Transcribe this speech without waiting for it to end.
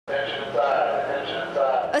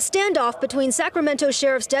A standoff between Sacramento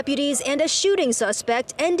Sheriff's deputies and a shooting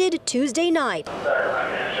suspect ended Tuesday night.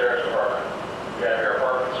 Sacramento Sheriff's Department. We have your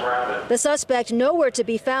apartment surrounded. The suspect nowhere to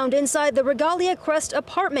be found inside the Regalia Crest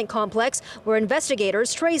apartment complex where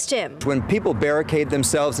investigators traced him. When people barricade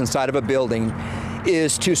themselves inside of a building,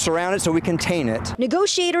 is to surround it so we contain it.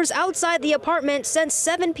 Negotiators outside the apartment since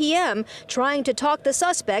 7 p.m. trying to talk the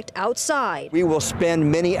suspect outside. We will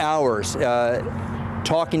spend many hours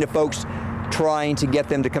talking to folks, trying to get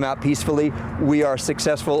them to come out peacefully. We are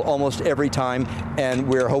successful almost every time, and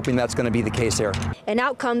we're hoping that's going to be the case here. An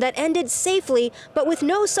outcome that ended safely, but with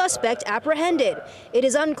no suspect apprehended. It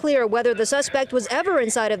is unclear whether the suspect was ever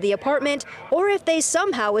inside of the apartment or if they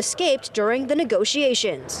somehow escaped during the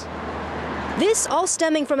negotiations. This all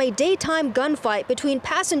stemming from a daytime gunfight between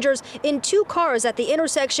passengers in two cars at the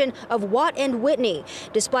intersection of Watt and Whitney.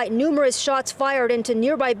 Despite numerous shots fired into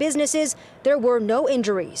nearby businesses, there were no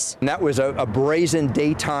injuries. And that was a brazen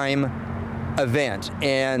daytime event,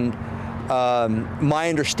 and my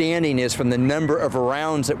understanding is from the number of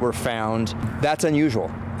rounds that were found, that's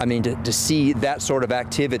unusual. I mean, to see that sort of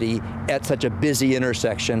activity at such a busy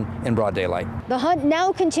intersection in broad daylight. The hunt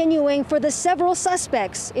now continuing for the several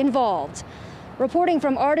suspects involved. Reporting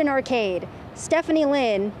from Arden Arcade, Stephanie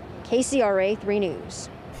Lynn, KCRA 3 News.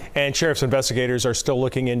 And sheriff's investigators are still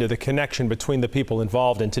looking into the connection between the people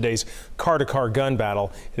involved in today's car-to-car gun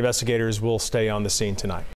battle. Investigators will stay on the scene tonight.